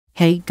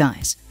Hey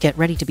guys, get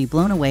ready to be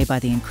blown away by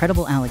the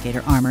incredible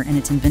alligator armor and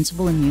its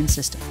invincible immune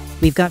system.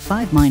 We've got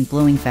 5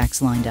 mind-blowing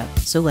facts lined up,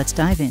 so let's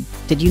dive in.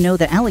 Did you know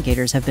that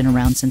alligators have been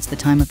around since the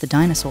time of the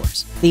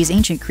dinosaurs? These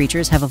ancient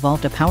creatures have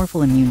evolved a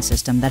powerful immune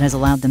system that has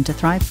allowed them to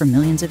thrive for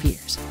millions of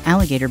years.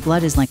 Alligator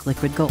blood is like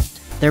liquid gold.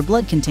 Their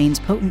blood contains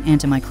potent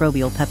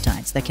antimicrobial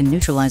peptides that can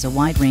neutralize a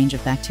wide range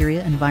of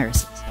bacteria and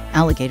viruses.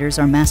 Alligators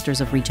are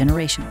masters of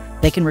regeneration.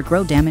 They can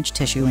regrow damaged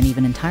tissue and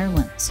even entire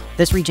limbs.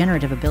 This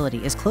regenerative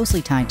ability is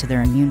closely tied to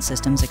their immune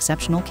system's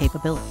exceptional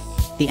capability.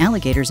 The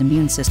alligator's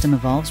immune system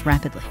evolves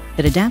rapidly.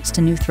 It adapts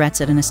to new threats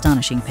at an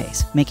astonishing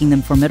pace, making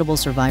them formidable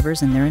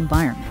survivors in their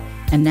environment.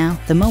 And now,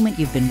 the moment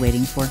you've been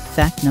waiting for,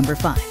 fact number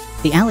 5.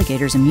 The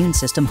alligator's immune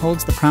system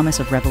holds the promise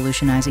of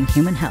revolutionizing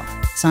human health.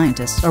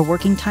 Scientists are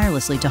working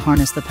tirelessly to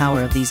harness the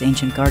power of these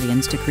ancient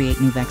guardians to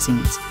create new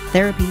vaccines,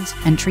 therapies,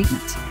 and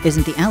treatments.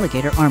 Isn't the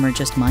alligator armor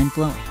just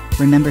mind-blowing?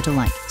 Remember to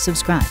like,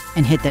 subscribe,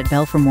 and hit that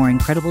bell for more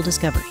incredible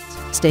discoveries.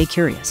 Stay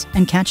curious,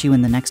 and catch you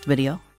in the next video.